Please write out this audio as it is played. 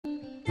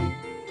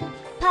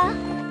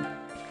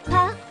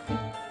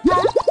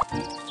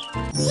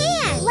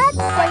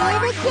Let's say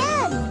it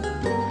again.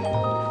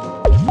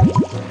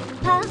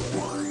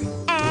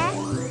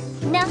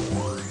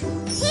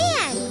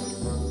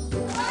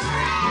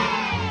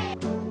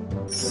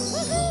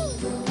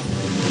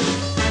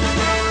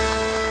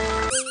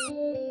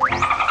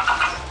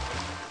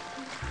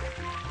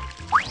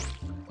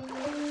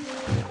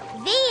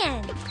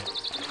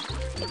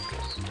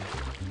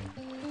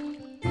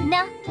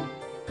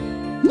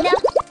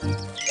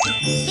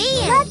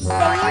 Let's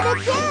say it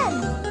again.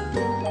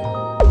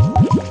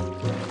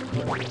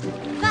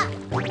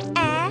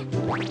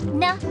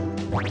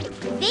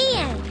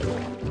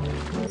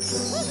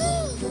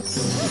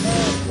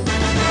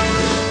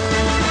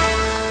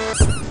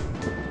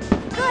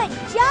 Good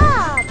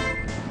job.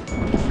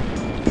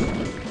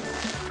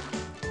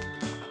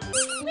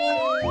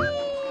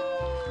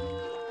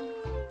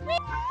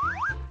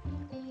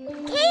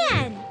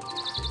 Can.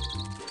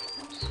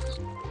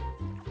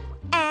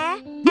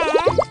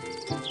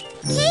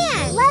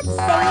 Can. Let's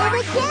say it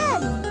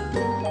again.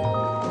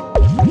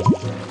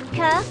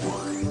 Can.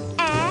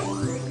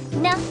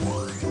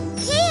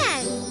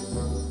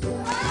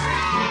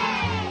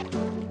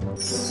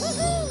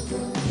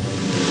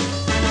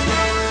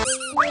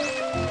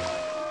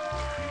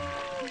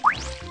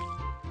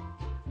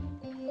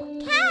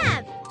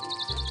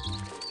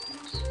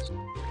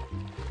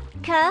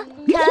 Cab.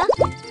 Cab.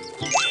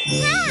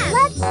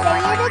 Let's say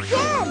it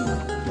again.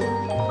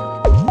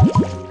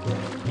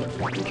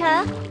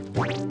 Cab.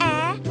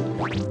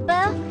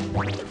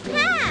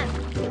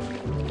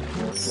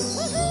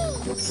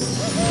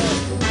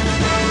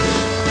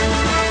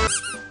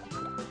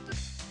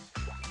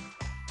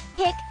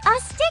 Pick a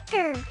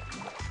sticker.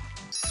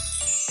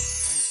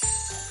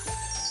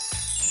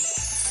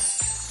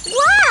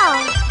 Wow!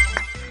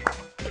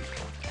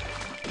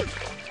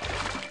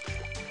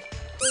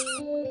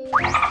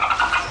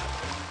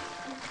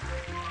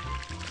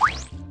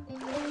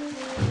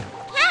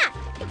 Cat.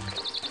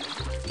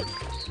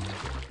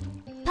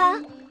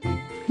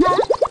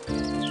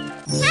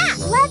 Cat.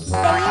 Let's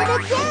say it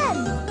again.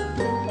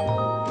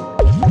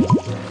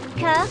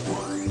 Cat.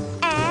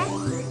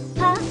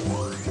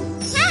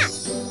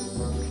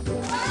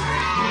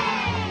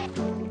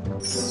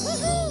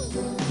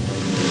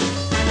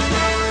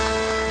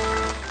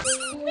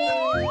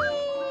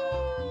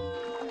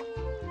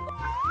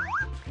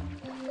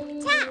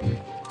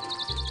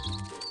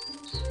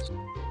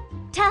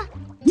 Tap.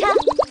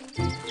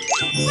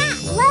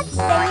 Let's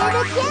say it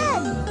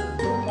again.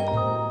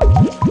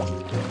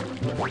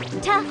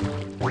 Tap.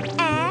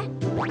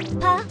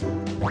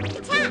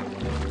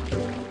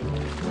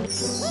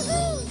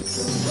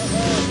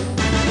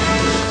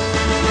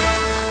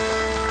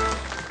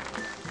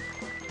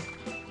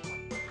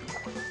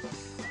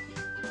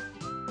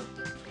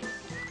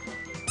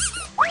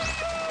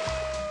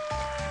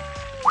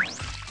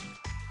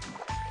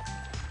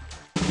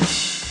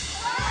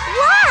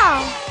 Wow!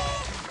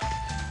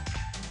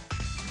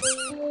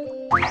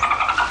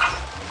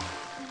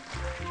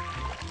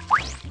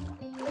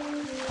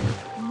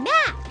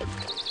 Map.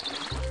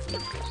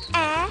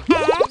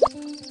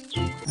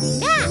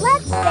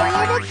 Let's say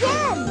it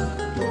again.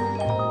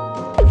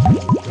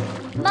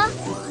 Map.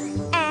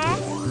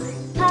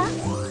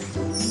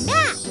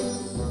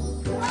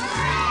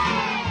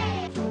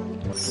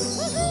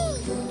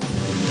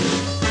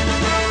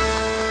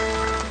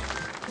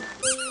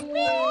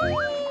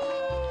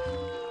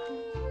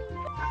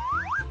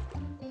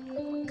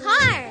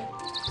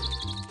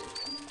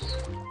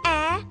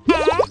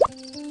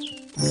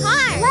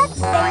 Car. Let's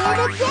say it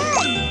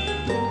again.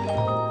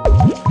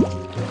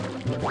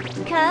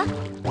 Car.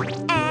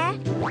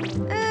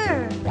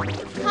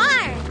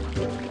 Car.